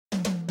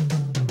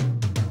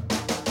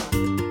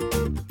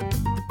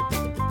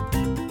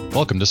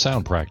Welcome to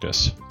Sound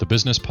Practice, the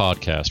business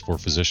podcast for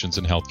physicians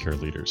and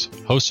healthcare leaders,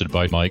 hosted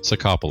by Mike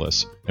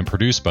Sakopoulos and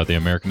produced by the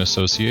American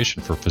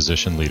Association for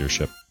Physician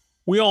Leadership.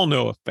 We all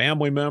know a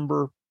family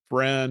member,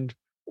 friend,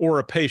 or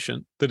a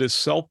patient that is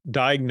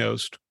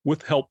self-diagnosed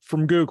with help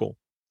from Google.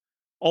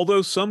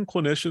 Although some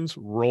clinicians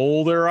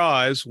roll their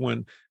eyes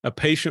when a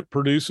patient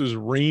produces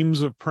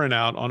reams of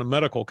printout on a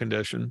medical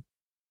condition,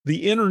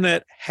 the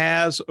internet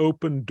has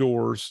opened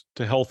doors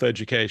to health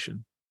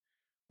education.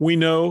 We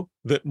know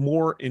that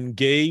more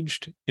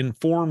engaged,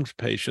 informed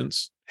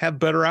patients have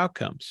better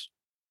outcomes.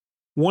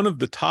 One of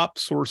the top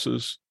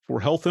sources for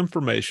health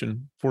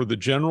information for the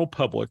general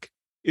public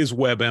is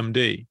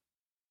WebMD.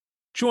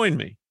 Join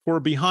me for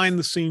a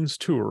behind-the-scenes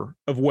tour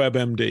of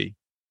WebMD,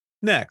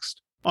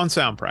 next on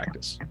Sound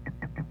Practice.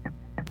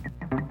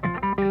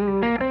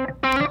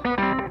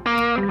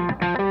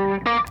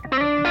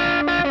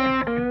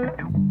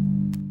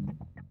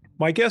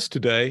 My guest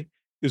today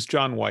is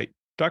John Whyte.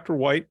 Dr.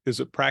 Whyte is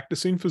a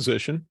practicing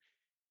physician.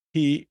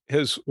 He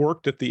has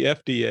worked at the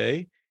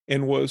FDA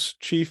and was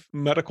Chief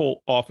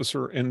Medical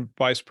Officer and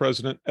Vice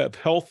President of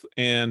Health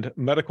and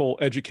Medical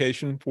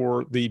Education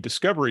for the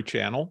Discovery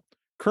Channel.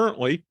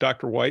 Currently,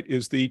 Dr. Whyte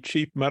is the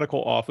Chief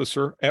Medical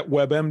Officer at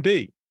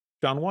WebMD.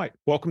 John Whyte,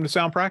 welcome to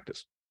Sound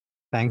Practice.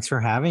 Thanks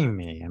for having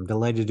me. I'm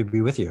delighted to be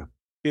with you.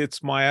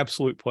 It's my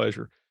absolute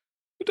pleasure.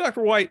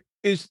 Dr. Whyte,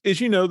 as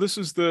you know, this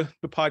is the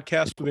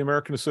podcast for the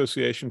American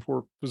Association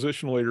for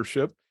Physician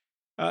Leadership.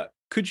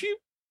 Could you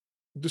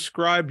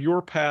describe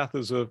your path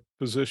as a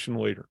physician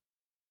leader?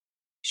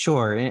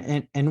 Sure.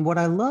 And what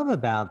I love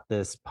about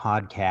this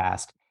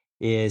podcast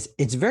is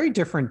it's very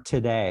different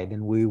today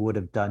than we would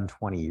have done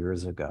 20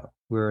 years ago.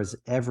 Whereas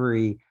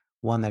everyone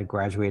that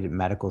graduated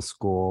medical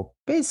school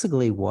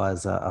basically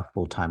was a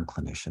full-time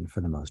clinician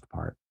for the most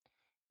part.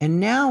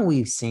 And now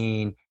we've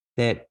seen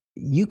that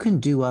you can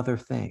do other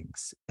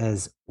things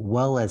as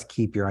well as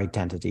keep your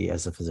identity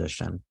as a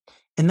physician.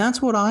 And that's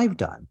what I've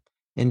done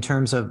in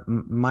terms of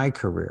my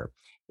career.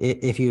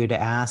 If you had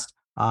asked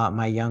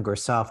my younger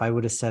self, I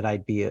would have said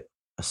I'd be a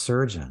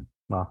surgeon.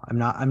 Well,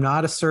 I'm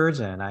not a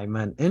surgeon. I'm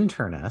an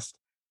internist.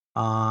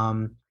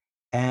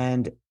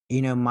 And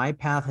my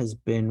path has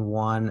been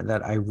one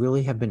that I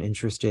really have been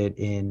interested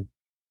in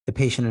the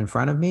patient in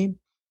front of me,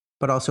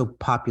 but also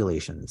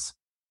populations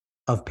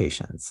of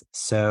patients.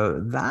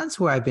 So that's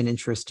where I've been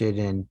interested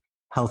in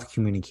health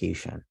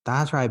communication.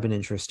 That's where I've been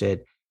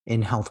interested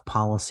in health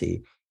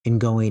policy, in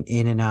going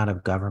in and out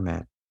of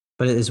government.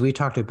 But as we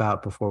talked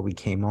about before we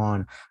came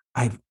on,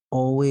 I've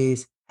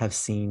always have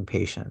seen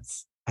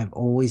patients. I've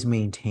always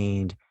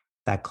maintained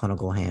that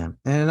clinical hand.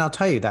 And I'll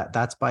tell you that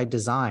that's by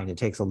design. It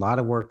takes a lot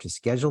of work to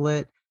schedule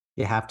it.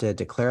 You have to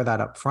declare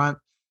that up front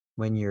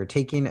when you're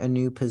taking a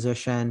new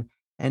position.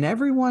 And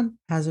everyone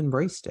has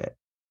embraced it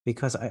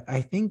because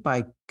I think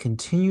by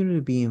continuing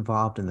to be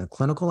involved in the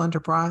clinical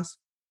enterprise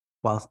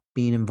while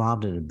being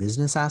involved in a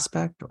business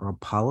aspect or a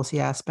policy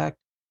aspect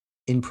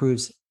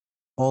improves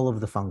all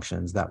of the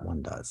functions that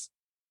one does.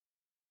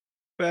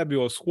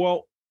 Fabulous.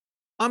 Well,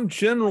 I'm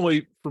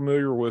generally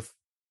familiar with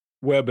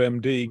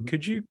WebMD.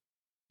 Could you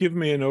give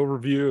me an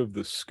overview of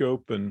the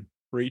scope and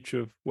reach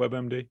of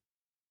WebMD?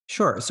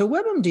 Sure. So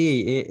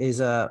WebMD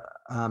is a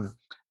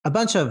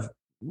bunch of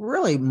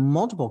really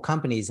multiple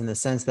companies in the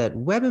sense that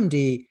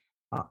WebMD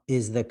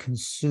is the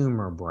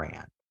consumer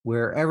brand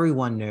where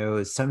everyone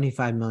knows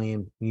 75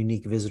 million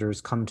unique visitors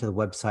come to the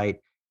website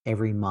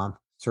every month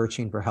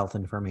searching for health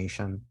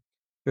information.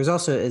 There's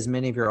also, as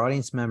many of your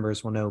audience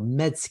members will know,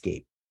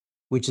 Medscape,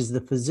 which is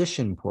the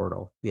physician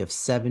portal. We have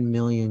 7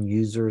 million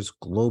users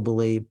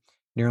globally,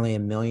 nearly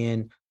 1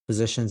 million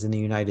physicians in the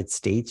United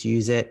States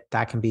use it.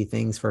 That can be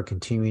things for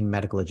continuing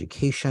medical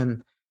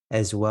education,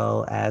 as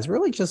well as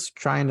really just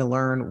trying to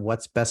learn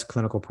what's best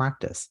clinical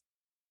practice.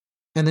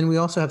 And then we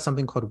also have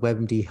something called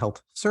WebMD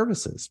Health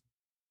Services,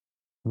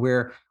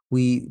 where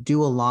we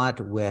do a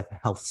lot with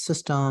health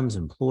systems,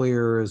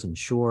 employers,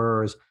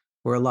 insurers,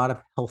 or a lot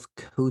of health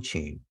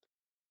coaching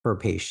for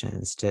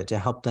patients to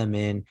help them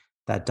in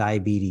that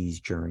diabetes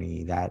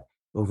journey, that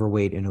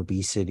overweight and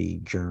obesity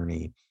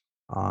journey.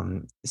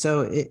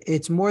 So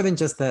it's more than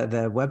just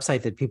the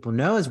website that people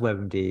know as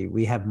WebMD.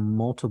 We have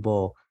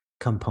multiple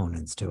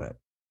components to it.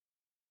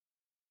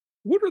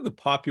 What are the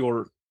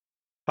popular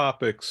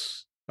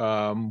topics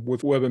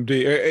with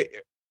WebMD?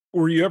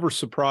 Were you ever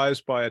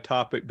surprised by a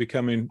topic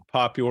becoming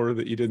popular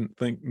that you didn't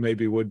think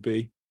maybe would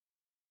be?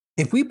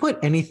 If we put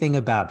anything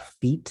about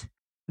feet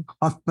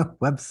on the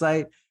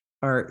website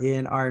or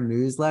in our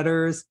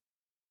newsletters,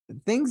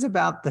 things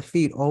about the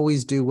feet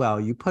always do well.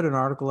 You put an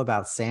article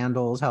about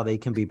sandals, how they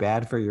can be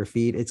bad for your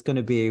feet. It's going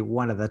to be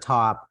one of the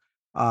top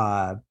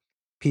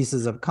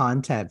pieces of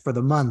content for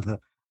the month.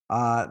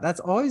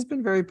 That's always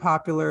been very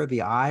popular.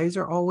 The eyes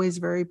are always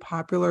very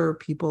popular.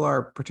 People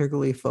are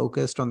particularly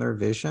focused on their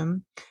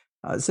vision.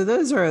 So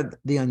those are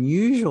the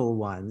unusual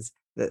ones.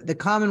 The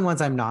common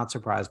ones I'm not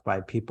surprised by.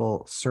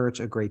 People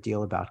search a great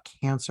deal about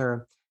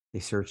cancer. They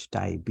search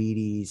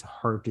diabetes,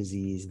 heart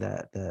disease,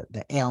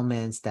 the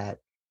ailments that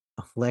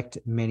afflict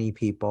many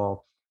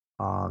people.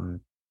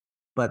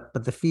 But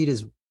the feed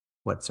is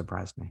what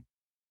surprised me.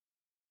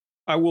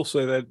 I will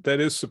say that that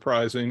is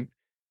surprising.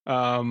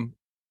 And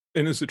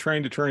as a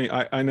trained attorney,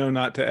 I know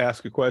not to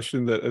ask a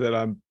question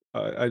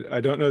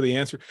I don't know the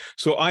answer.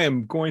 So I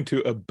am going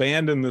to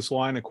abandon this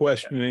line of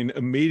questioning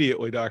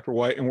immediately, Dr.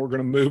 Whyte, and we're going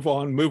to move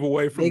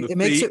away from the It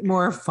makes feet. it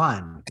more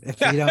fun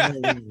if you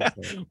don't know the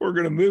answer. We're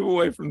going to move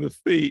away from the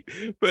feet.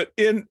 But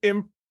in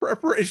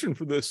preparation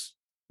for this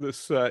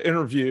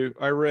interview,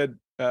 I read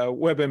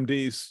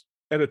WebMD's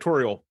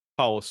editorial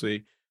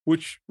policy,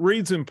 which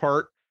reads in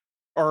part,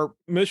 "Our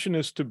mission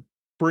is to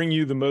bring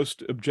you the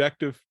most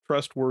objective,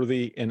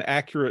 trustworthy, and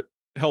accurate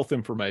health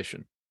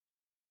information."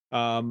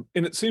 And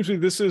it seems to me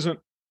this isn't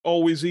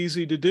always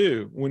easy to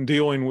do when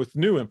dealing with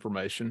new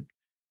information.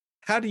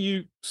 How do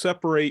you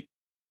separate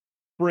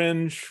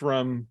fringe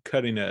from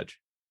cutting edge?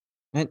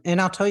 And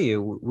I'll tell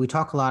you, we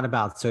talk a lot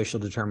about social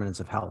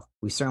determinants of health.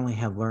 We certainly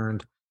have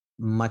learned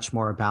much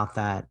more about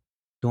that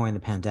during the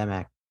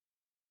pandemic.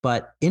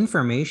 But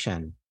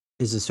information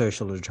is a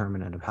social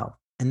determinant of health.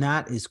 And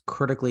that is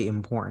critically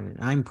important.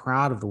 And I'm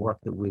proud of the work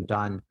that we've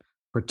done,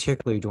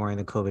 particularly during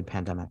the COVID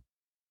pandemic.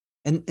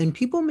 And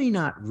people may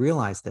not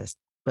realize this,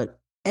 but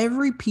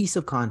every piece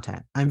of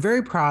content, I'm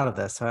very proud of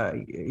this.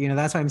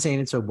 That's why I'm saying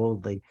it so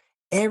boldly.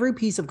 Every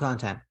piece of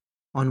content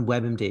on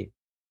WebMD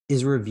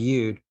is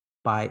reviewed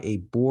by a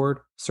board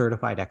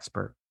certified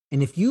expert.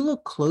 And if you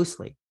look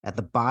closely at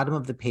the bottom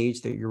of the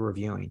page that you're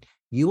reviewing,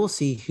 you will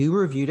see who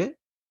reviewed it.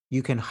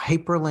 You can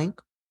hyperlink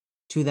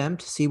to them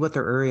to see what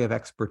their area of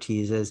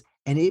expertise is,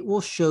 and it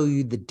will show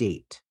you the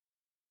date.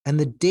 And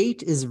the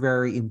date is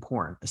very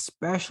important,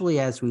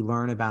 especially as we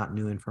learn about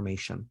new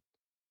information.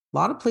 A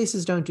lot of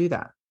places don't do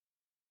that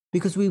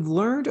because we've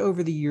learned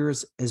over the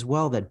years as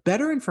well that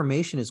better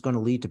information is going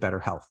to lead to better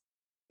health.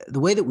 The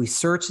way that we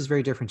search is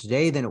very different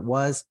today than it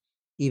was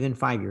even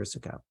 5 years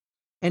ago.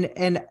 And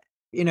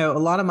a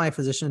lot of my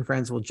physician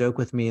friends will joke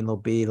with me and they'll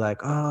be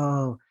like,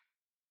 "Oh,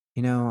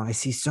 I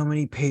see so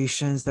many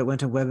patients that went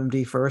to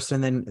WebMD first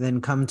and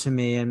then come to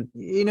me." And,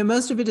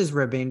 most of it is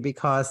ribbing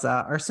because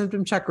our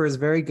symptom checker is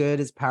very good.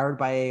 It's powered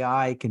by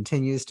AI,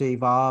 continues to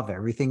evolve.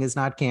 Everything is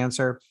not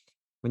cancer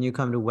when you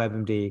come to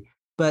WebMD.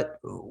 But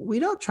we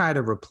don't try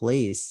to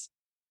replace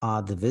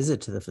the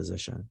visit to the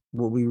physician.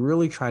 What we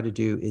really try to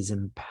do is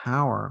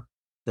empower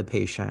the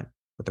patient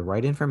with the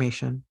right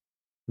information,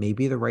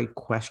 maybe the right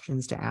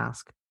questions to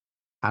ask,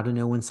 how to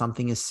know when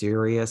something is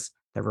serious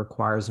that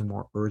requires a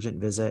more urgent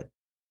visit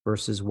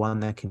versus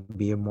one that can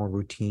be a more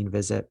routine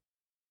visit.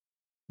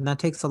 And that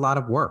takes a lot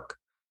of work,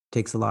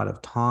 takes a lot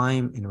of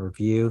time and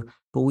review,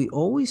 but we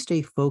always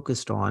stay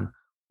focused on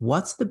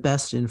what's the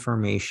best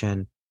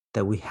information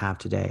that we have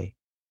today,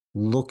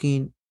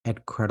 looking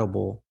at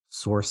credible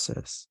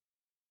sources,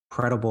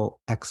 credible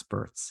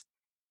experts.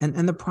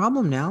 And the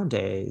problem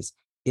nowadays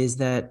is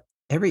that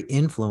every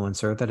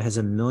influencer that has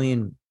a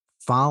million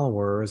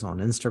followers on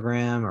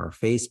Instagram or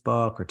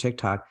Facebook or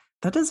TikTok,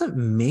 that doesn't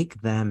make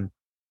them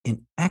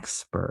an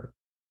expert.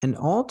 And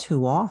all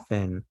too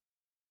often,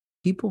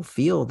 people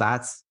feel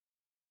that's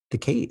the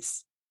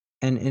case.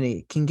 And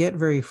it can get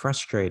very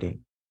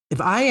frustrating.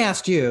 If I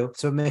asked you,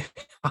 so maybe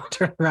I'll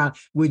turn around,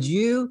 do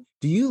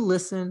you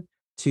listen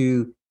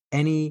to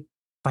any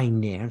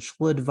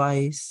financial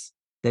advice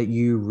that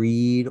you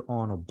read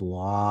on a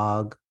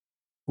blog,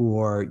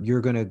 or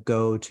you're going to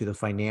go to the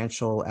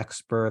financial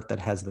expert that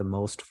has the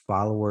most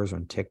followers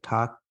on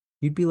TikTok?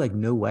 You'd be like,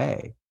 no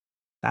way.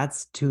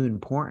 That's too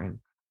important.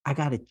 I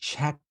got to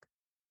check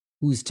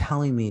who's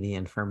telling me the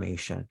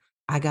information.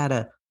 I got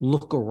to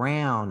look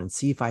around and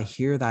see if I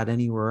hear that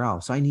anywhere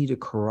else. I need to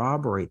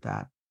corroborate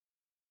that.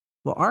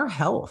 Well, our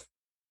health,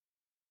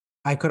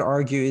 I could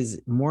argue,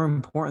 is more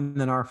important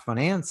than our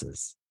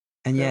finances.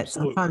 And yet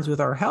Absolutely. sometimes with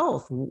our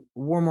health,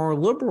 we're more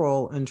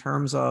liberal in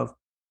terms of,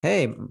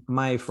 hey,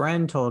 my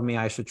friend told me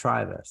I should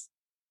try this.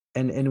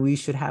 And we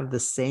should have the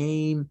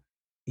same,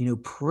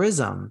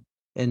 prism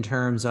in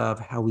terms of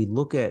how we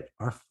look at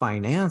our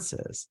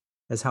finances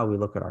as how we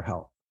look at our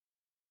health.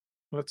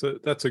 That's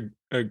a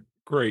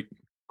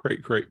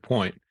great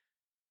point.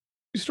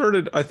 You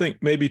started, I think,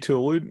 maybe to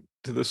allude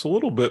to this a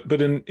little bit,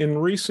 but in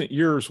recent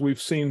years,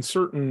 we've seen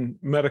certain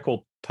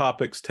medical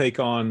topics take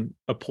on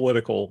a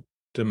political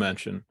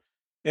dimension.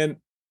 And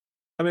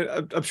I mean,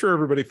 I'm sure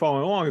everybody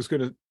following along is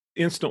going to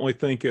instantly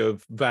think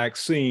of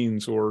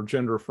vaccines or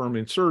gender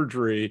affirming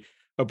surgery,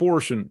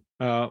 abortion,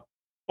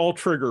 all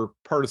trigger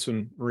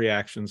partisan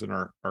reactions in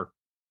our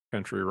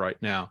country right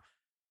now.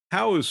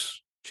 How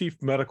is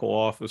chief medical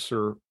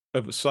officer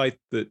of a site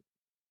that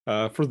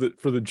for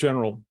the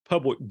general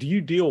public, do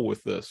you deal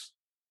with this?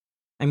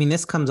 I mean,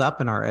 this comes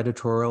up in our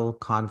editorial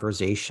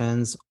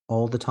conversations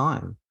all the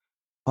time.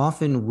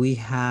 Often we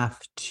have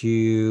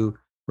to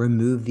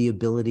remove the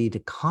ability to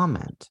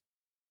comment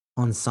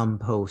on some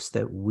posts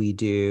that we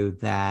do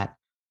that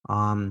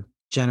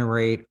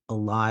generate a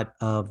lot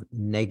of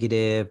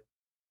negative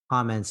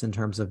comments in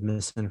terms of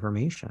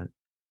misinformation.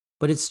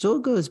 But it still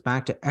goes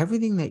back to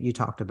everything that you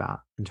talked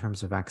about in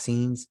terms of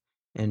vaccines,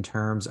 in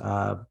terms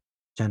of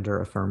gender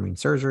affirming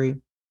surgery,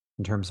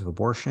 in terms of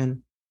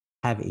abortion,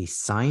 have a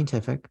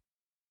scientific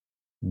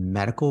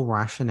medical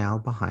rationale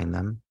behind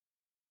them,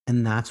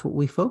 and that's what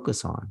we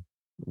focus on.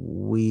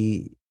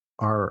 We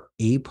are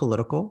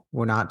apolitical.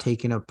 We're not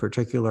taking a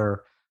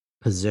particular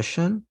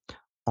position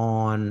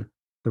on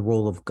the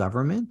role of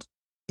government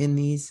in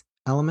these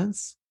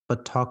elements,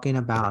 but talking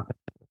about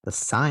the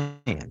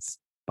science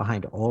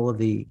behind all of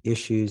the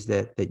issues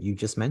that you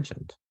just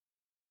mentioned,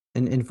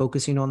 and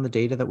focusing on the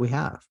data that we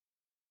have.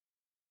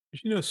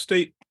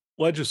 State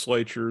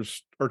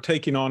legislatures are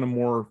taking on a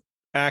more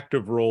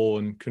active role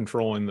in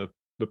controlling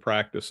the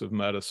practice of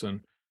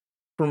medicine.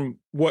 From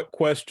what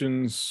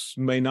questions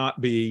may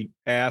not be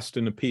asked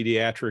in a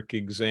pediatric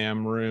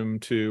exam room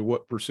to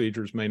what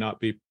procedures may not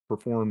be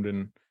performed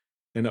in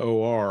an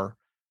OR,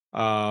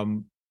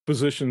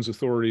 physicians'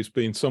 authorities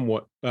being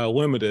somewhat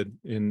limited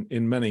in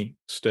many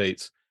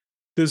states.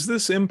 Does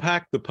this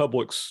impact the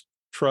public's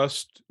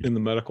trust in the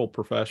medical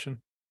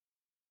profession?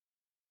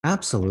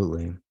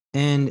 Absolutely.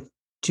 And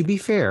to be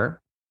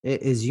fair,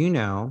 as you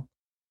know,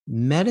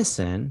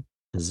 medicine,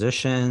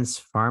 physicians,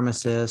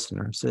 pharmacists,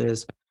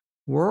 nurses,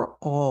 we're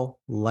all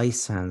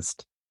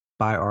licensed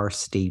by our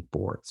state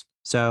boards.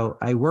 So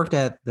I worked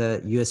at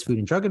the US Food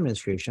and Drug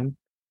Administration.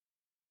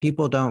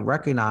 People don't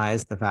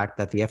recognize the fact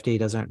that the FDA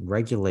doesn't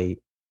regulate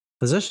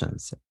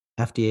physicians.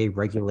 FDA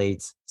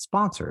regulates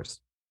sponsors,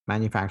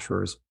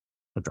 manufacturers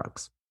of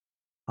drugs.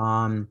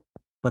 Um,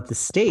 but the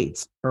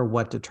states are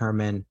what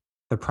determine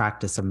the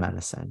practice of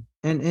medicine.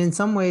 And in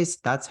some ways,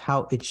 that's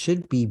how it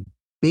should be,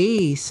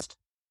 based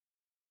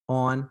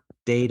on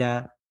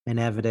data and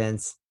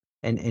evidence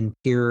and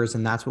peers.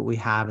 And that's what we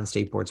have in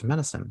state boards of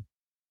medicine.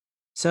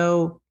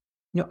 So,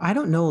 I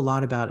don't know a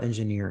lot about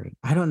engineering.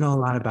 I don't know a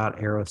lot about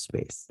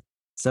aerospace.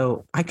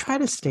 So I try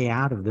to stay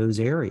out of those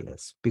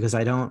areas because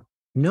I don't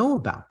know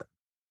about them.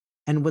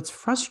 And what's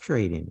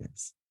frustrating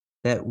is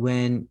that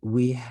when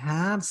we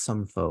have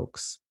some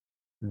folks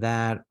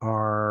that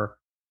are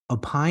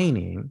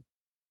opining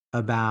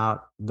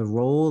about the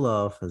role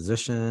of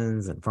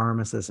physicians and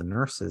pharmacists and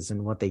nurses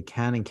and what they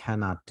can and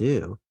cannot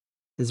do,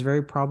 is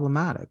very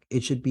problematic.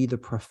 It should be the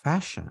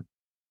profession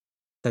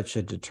that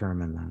should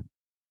determine that,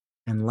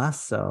 and less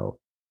so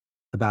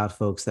about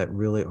folks that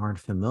really aren't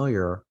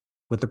familiar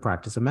with the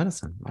practice of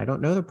medicine. I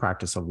don't know the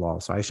practice of law,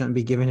 so I shouldn't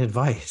be giving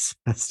advice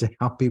as to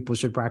how people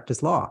should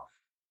practice law.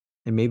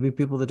 And maybe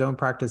people that don't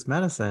practice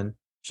medicine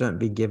shouldn't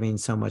be giving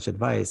so much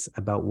advice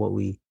about what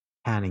we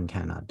can and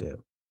cannot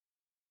do.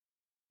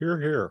 Here,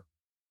 here.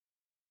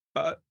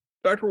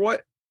 Dr.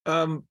 White,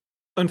 um,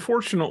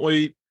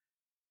 unfortunately,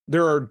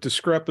 there are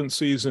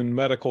discrepancies in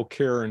medical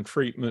care and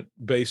treatment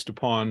based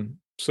upon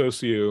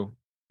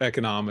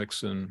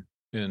socioeconomics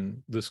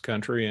in this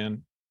country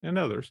and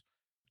others.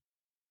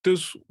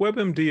 Does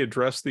WebMD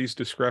address these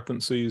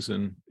discrepancies,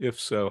 and if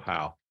so,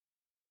 how?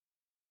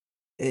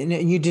 And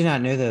you do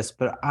not know this,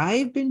 but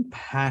I've been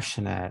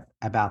passionate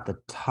about the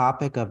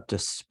topic of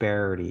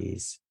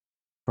disparities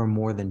for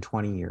more than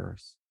 20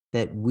 years,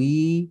 that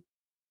we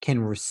can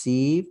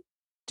receive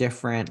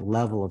different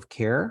level of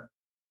care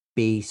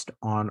based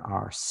on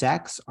our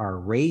sex, our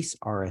race,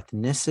 our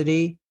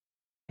ethnicity.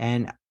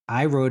 And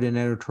I wrote an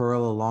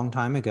editorial a long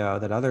time ago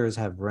that others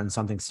have written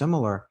something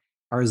similar.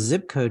 Our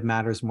zip code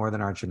matters more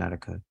than our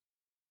genetic code.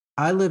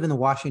 I live in the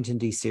Washington,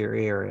 D.C.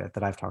 area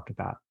that I've talked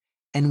about.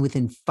 And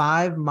within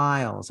 5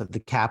 miles of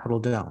the Capitol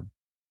Dome,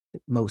 the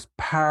most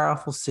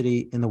powerful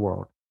city in the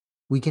world,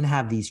 we can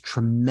have these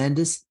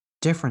tremendous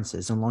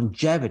differences in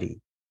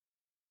longevity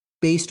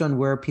based on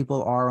where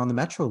people are on the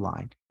metro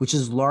line, which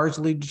is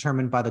largely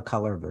determined by the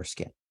color of their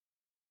skin.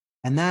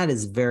 And that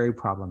is very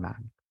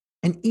problematic.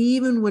 And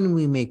even when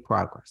we make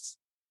progress,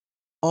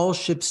 all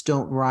ships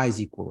don't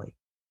rise equally.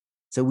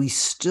 So we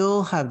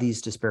still have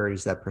these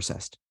disparities that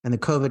persist. And the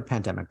COVID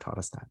pandemic taught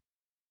us that.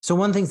 So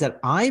one of the things that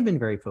I've been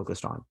very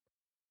focused on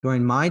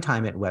during my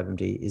time at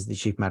WebMD is the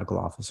chief medical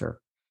officer,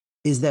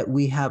 is that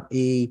we have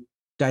a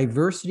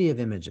diversity of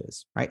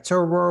images, right?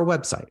 So we're a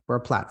website, we're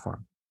a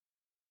platform.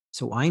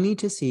 So I need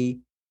to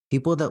see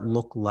people that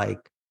look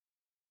like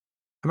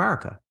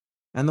America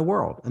and the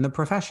world and the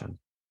profession.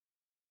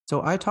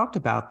 So I talked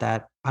about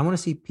that. I want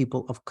to see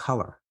people of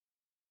color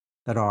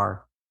that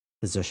are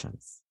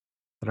physicians,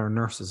 that are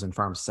nurses and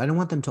pharmacists. I don't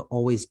want them to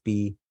always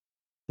be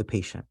the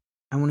patient.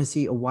 I want to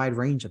see a wide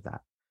range of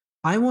that.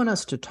 I want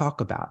us to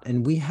talk about,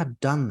 and we have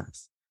done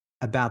this,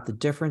 about the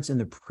difference in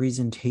the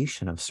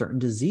presentation of certain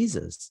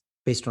diseases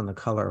based on the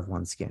color of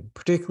one's skin,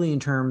 particularly in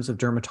terms of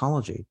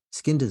dermatology,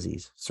 skin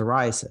disease,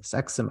 psoriasis,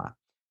 eczema.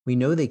 We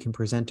know they can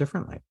present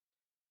differently.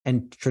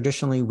 And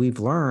traditionally, we've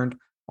learned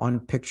on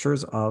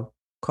pictures of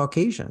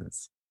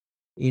Caucasians.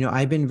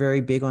 I've been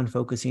very big on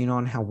focusing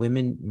on how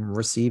women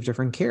receive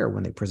different care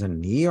when they present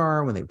in the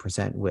ER, when they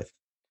present with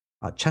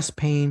chest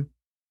pain.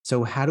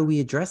 So how do we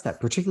address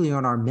that, particularly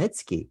on our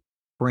Medscape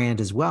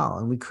brand as well?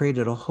 And we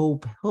created a whole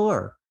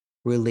pillar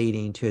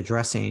relating to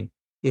addressing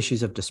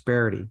issues of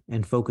disparity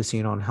and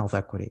focusing on health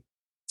equity.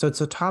 So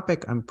it's a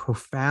topic I'm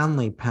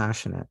profoundly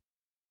passionate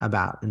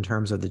about in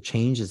terms of the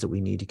changes that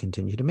we need to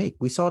continue to make.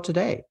 We saw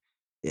today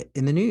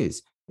in the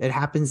news, it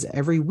happens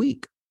every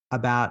week,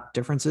 about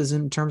differences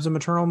in terms of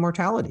maternal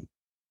mortality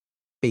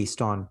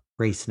based on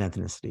race, and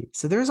ethnicity.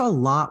 So there's a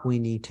lot we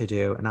need to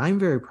do. And I'm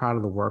very proud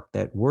of the work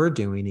that we're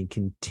doing and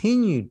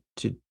continue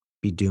to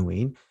be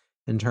doing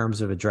in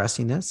terms of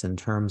addressing this, in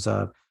terms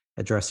of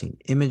addressing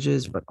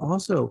images, but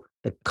also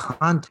the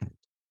content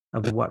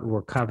of what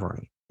we're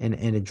covering and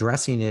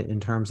addressing it in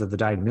terms of the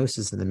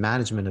diagnosis and the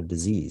management of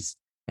disease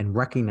and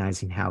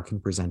recognizing how it can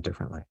present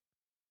differently.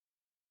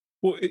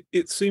 Well,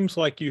 it seems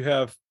like you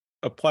have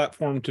a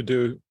platform to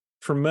do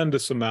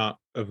tremendous amount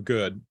of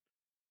good.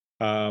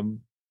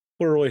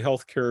 Clearly,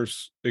 healthcare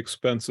is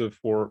expensive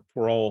for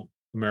all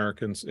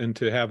Americans, and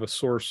to have a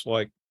source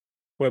like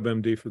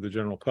WebMD for the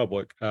general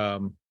public,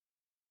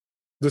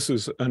 this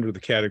is under the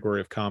category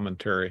of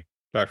commentary,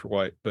 Dr.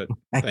 Whyte. But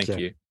Thank thank you.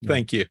 you,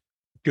 thank you,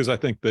 because I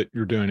think that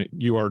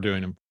you are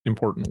doing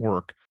important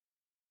work.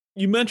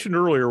 You mentioned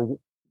earlier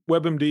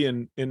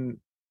WebMD and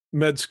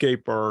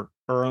Medscape are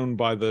owned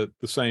by the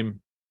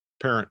same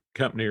parent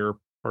company or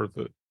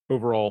the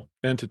overall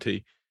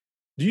entity.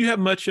 Do you have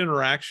much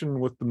interaction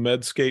with the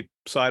Medscape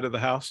side of the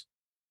house?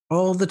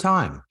 All the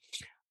time.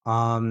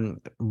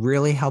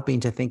 Really helping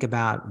to think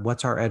about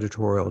what's our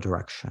editorial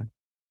direction.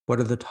 What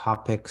are the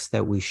topics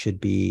that we should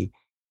be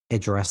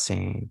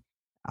addressing?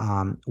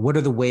 What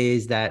are the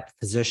ways that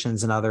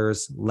physicians and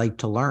others like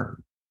to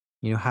learn?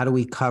 How do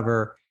we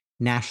cover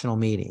national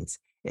meetings?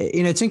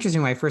 It's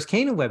interesting. When I first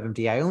came to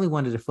WebMD, I only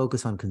wanted to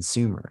focus on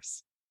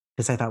consumers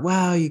because I thought,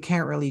 well, you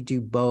can't really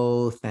do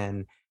both.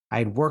 And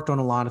I'd worked on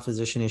a lot of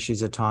physician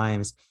issues at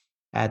times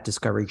at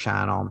Discovery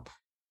Channel,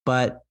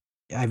 but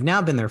I've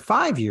now been there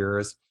 5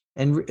 years.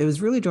 And it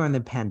was really during the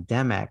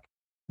pandemic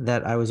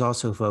that I was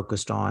also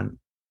focused on,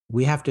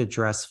 we have to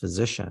address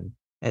physician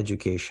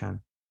education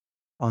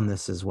on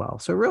this as well.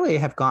 So really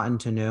have gotten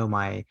to know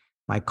my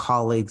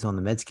colleagues on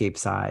the Medscape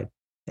side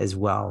as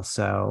well.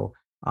 So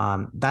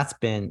that's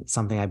been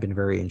something I've been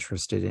very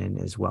interested in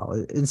as well.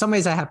 In some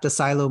ways, I have to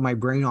silo my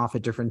brain off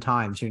at different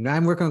times.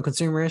 I'm working on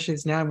consumer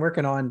issues. Now I'm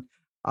working on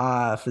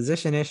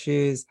physician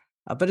issues,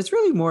 but it's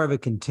really more of a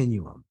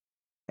continuum.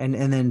 And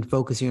then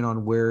focusing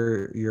on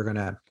where you're going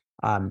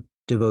to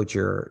devote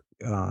your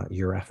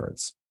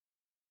efforts.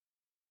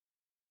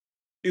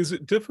 Is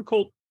it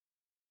difficult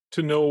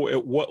to know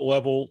at what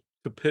level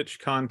to pitch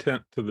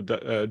content to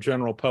the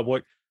general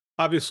public?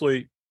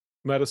 Obviously,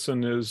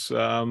 medicine is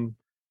an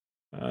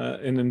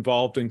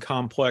involved in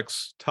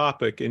complex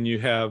topic, and you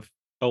have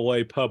a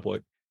lay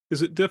public.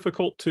 Is it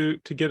difficult to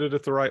get it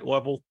at the right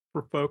level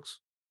for folks?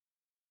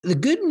 The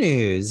good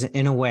news,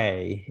 in a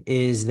way,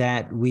 is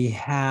that we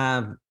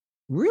have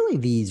really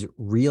these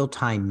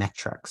real-time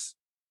metrics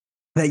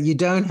that you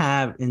don't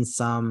have in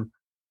some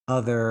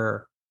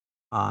other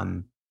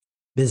um,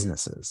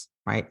 businesses,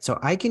 right? So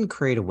I can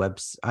create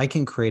I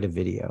can create a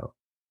video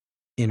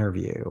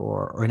interview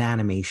or an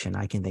animation.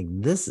 I can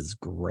think this is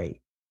great.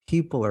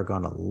 People are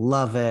going to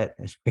love it.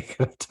 And we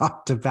could have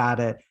talked about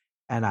it,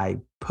 and I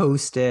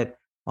post it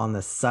on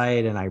the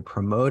site and I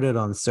promote it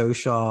on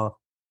social.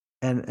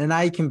 And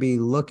I can be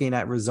looking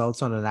at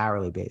results on an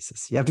hourly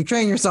basis. You have to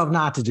train yourself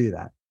not to do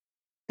that.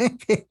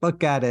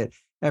 Look at it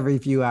every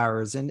few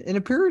hours. And in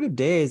a period of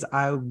days,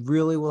 I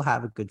really will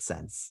have a good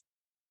sense.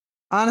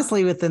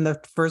 Honestly, within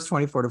the first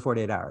 24 to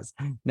 48 hours,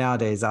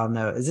 nowadays, I'll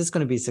know, is this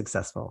going to be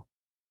successful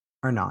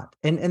or not?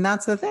 And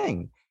that's the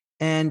thing.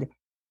 And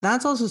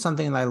that's also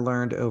something that I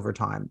learned over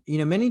time.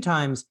 Many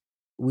times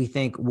we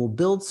think we'll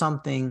build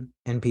something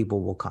and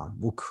people will come.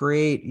 We'll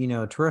create,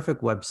 a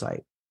terrific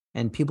website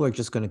and people are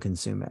just going to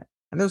consume it.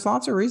 And there's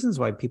lots of reasons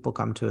why people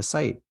come to a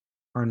site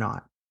or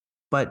not.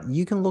 But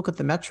you can look at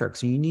the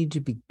metrics and you need to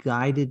be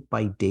guided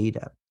by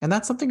data. And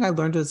that's something I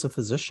learned as a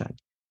physician.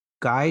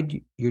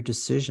 Guide your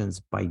decisions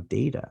by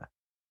data.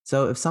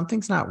 So if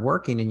something's not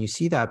working and you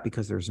see that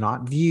because there's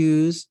not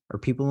views or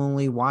people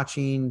only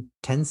watching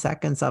 10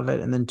 seconds of it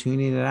and then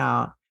tuning it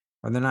out,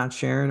 or they're not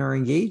sharing or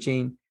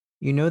engaging,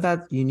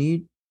 that you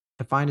need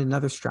to find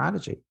another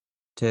strategy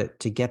to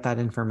get that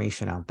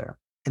information out there.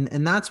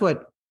 And that's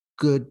what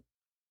good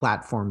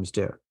platforms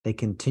do. They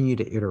continue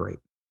to iterate.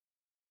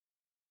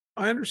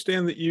 I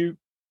understand that you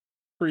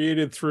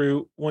created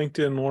through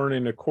LinkedIn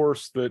Learning a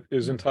course that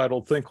is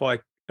entitled Think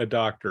Like a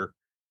Doctor.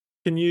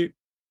 Can you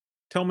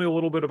tell me a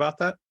little bit about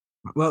that?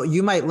 Well,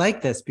 you might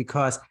like this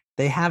because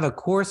they have a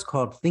course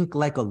called Think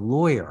Like a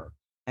Lawyer,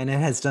 and it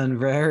has done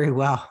very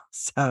well.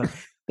 So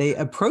they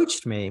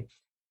approached me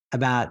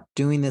about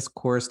doing this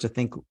course to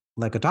think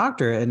like a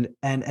doctor. And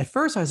at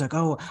first I was like,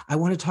 oh, I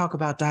want to talk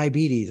about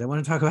diabetes. I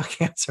want to talk about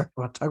cancer.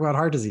 I want to talk about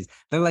heart disease.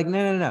 They're like,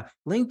 no.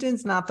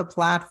 LinkedIn's not the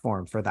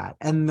platform for that.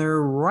 And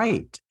they're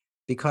right,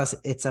 because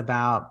it's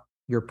about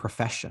your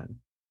profession.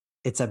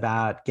 It's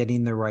about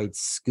getting the right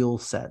skill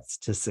sets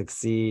to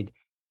succeed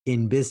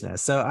in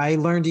business. So I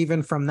learned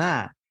even from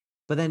that.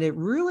 But then it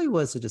really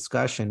was a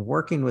discussion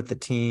working with the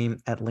team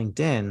at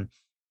LinkedIn,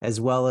 as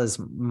well as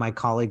my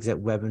colleagues at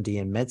WebMD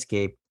and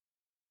Medscape.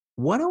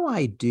 What do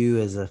I do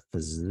as a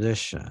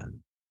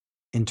physician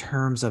in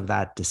terms of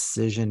that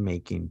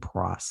decision-making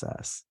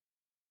process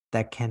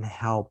that can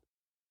help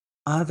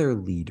other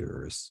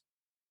leaders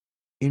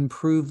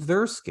improve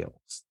their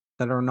skills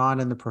that are not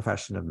in the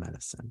profession of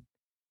medicine?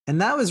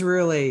 And that was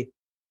really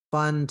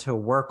fun to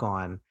work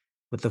on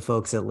with the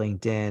folks at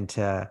LinkedIn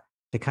to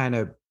kind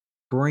of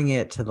bring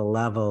it to the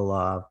level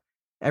of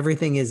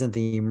everything isn't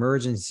the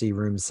emergency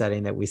room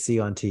setting that we see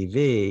on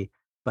TV,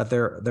 but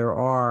there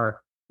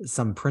are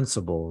some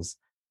principles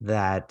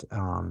that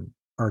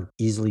are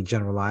easily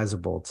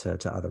generalizable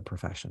to other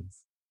professions.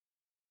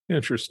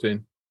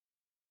 Interesting.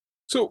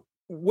 So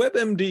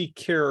WebMD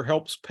Care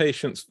helps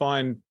patients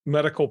find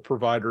medical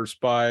providers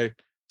by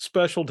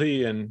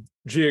specialty and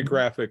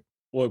geographic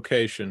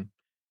location.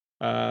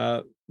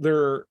 There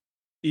are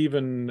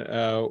even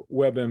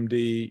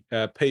WebMD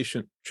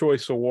Patient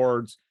Choice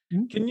Awards.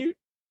 Can you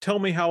tell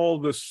me how all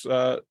this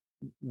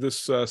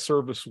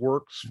service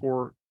works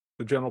for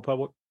the general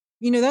public?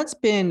 That's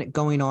been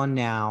going on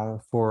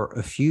now for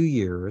a few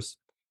years,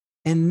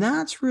 and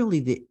that's really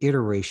the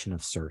iteration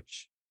of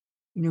search.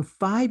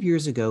 5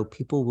 years ago,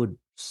 people would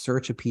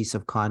search a piece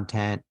of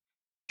content,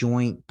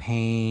 joint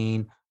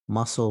pain,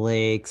 muscle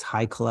aches,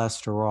 high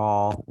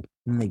cholesterol,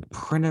 and they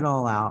print it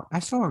all out. I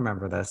still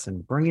remember this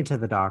and bring it to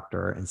the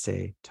doctor and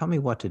say, tell me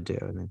what to do.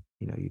 And then,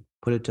 you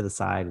put it to the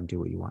side and do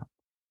what you want.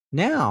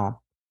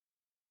 Now,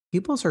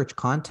 people search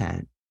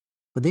content,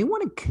 but they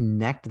want to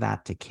connect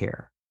that to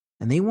care,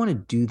 and they want to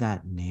do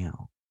that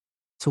now.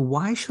 So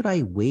why should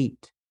I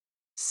wait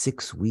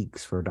 6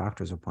 weeks for a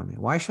doctor's appointment?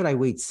 Why should I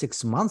wait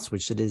 6 months,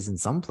 which it is in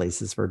some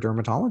places, for a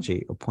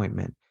dermatology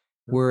appointment?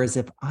 Whereas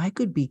if I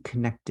could be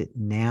connected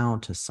now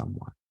to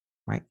someone,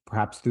 right,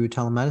 perhaps through a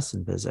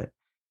telemedicine visit,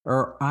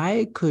 or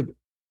I could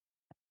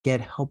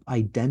get help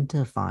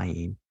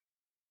identifying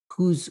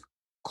who's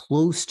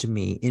close to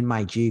me in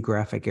my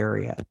geographic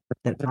area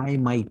that I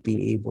might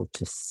be able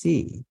to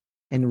see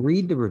and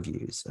read the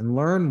reviews and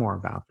learn more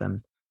about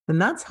them, then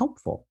that's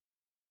helpful.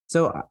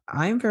 So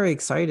I'm very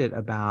excited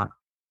about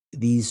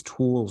these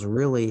tools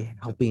really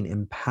helping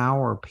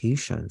empower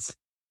patients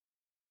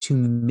to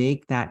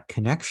make that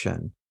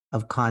connection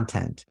of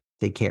content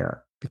to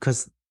care,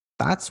 because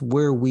that's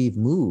where we've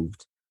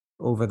moved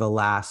over the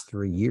last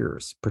 3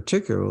 years,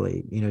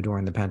 particularly,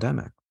 during the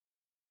pandemic.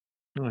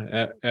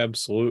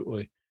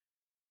 Absolutely.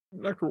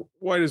 Dr.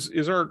 Whyte,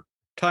 is our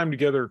time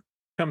together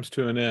comes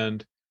to an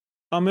end.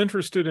 I'm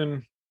interested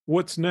in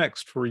what's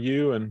next for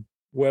you and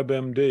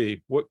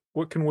WebMD.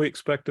 What can we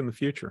expect in the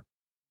future?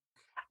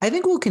 I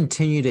think we'll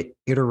continue to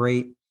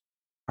iterate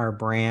our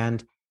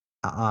brand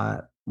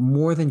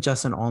more than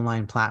just an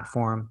online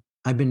platform.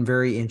 I've been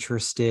very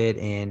interested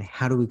in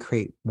how do we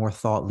create more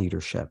thought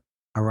leadership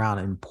around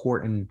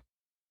important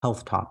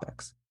health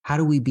topics? How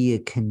do we be a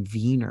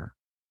convener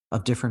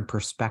of different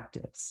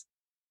perspectives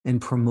and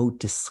promote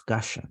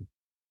discussion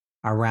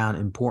around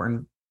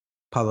important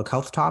public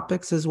health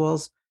topics as well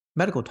as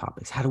medical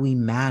topics? How do we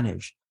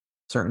manage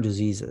certain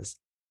diseases?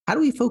 How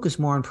do we focus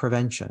more on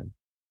prevention?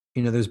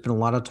 There's been a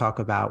lot of talk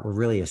about we're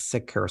really a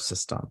sick care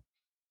system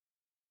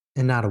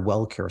and not a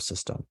well care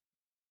system.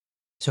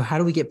 So how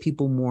do we get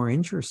people more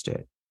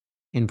interested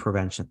in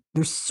prevention?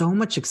 There's so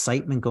much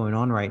excitement going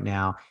on right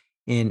now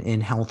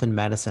in health and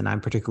medicine. I'm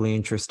particularly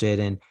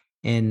interested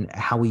in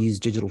how we use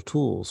digital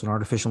tools and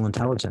artificial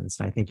intelligence.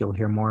 And I think you'll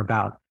hear more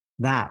about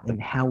that and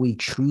how we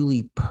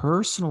truly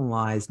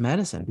personalize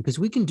medicine, because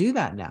we can do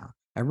that now.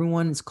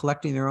 Everyone is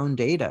collecting their own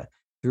data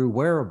through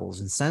wearables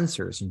and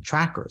sensors and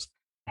trackers.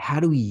 How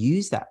do we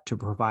use that to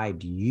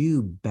provide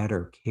you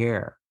better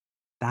care?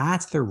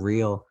 That's the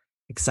real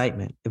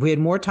excitement. If we had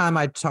more time,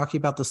 I'd talk to you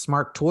about the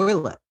smart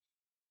toilet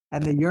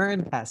and the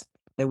urine test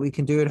that we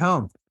can do at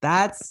home.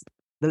 That's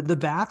the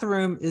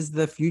bathroom is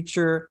the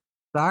future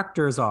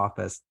doctor's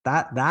office.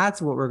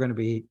 That's what we're going to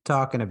be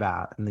talking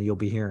about, and that you'll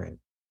be hearing.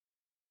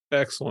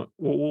 Excellent.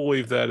 We'll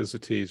leave that as a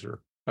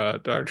teaser.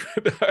 Dr.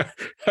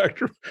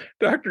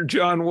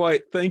 John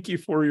Whyte, thank you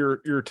for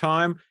your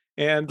time,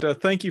 and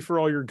thank you for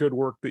all your good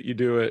work that you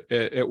do at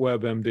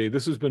WebMD.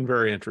 This has been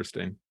very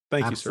interesting.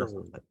 Thank you, sir.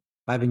 Absolutely.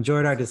 I've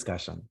enjoyed our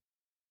discussion.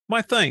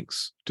 My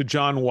thanks to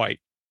John Whyte.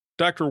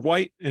 Dr.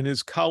 Whyte and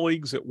his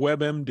colleagues at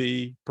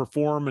WebMD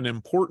perform an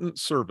important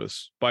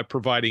service by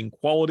providing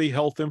quality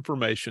health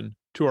information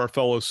to our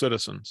fellow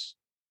citizens.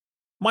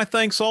 My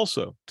thanks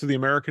also to the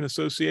American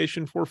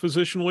Association for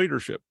Physician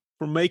Leadership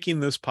for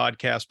making this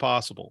podcast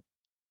possible.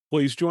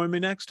 Please join me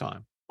next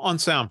time on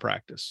Sound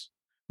Practice.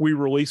 We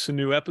release a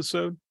new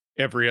episode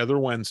every other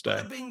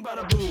Wednesday.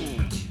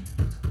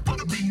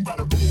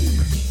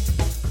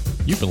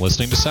 You've been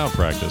listening to Sound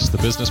Practice, the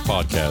business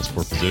podcast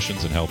for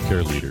physicians and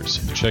healthcare leaders.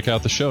 Check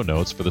out the show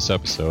notes for this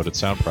episode at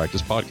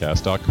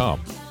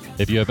soundpracticepodcast.com.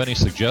 If you have any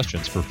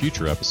suggestions for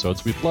future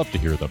episodes, we'd love to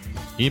hear them.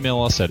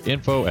 Email us at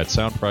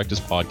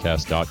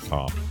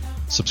info@soundpracticepodcast.com.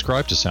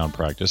 Subscribe to Sound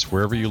Practice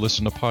wherever you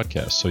listen to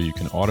podcasts so you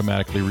can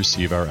automatically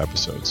receive our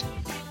episodes.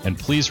 And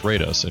please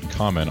rate us and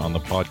comment on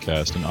the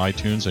podcast in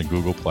iTunes and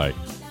Google Play.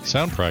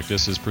 Sound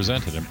Practice is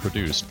presented and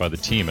produced by the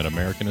team at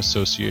American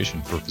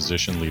Association for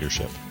Physician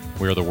Leadership.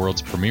 We are the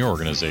world's premier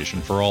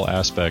organization for all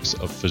aspects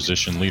of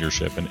physician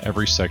leadership in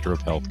every sector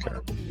of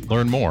healthcare.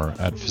 Learn more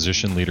at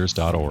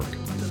physicianleaders.org.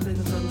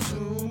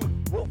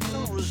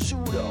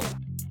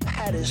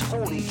 That is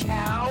holy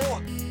cow.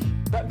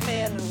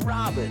 Batman and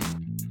Robin.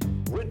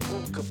 Red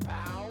Bull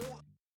Kapow.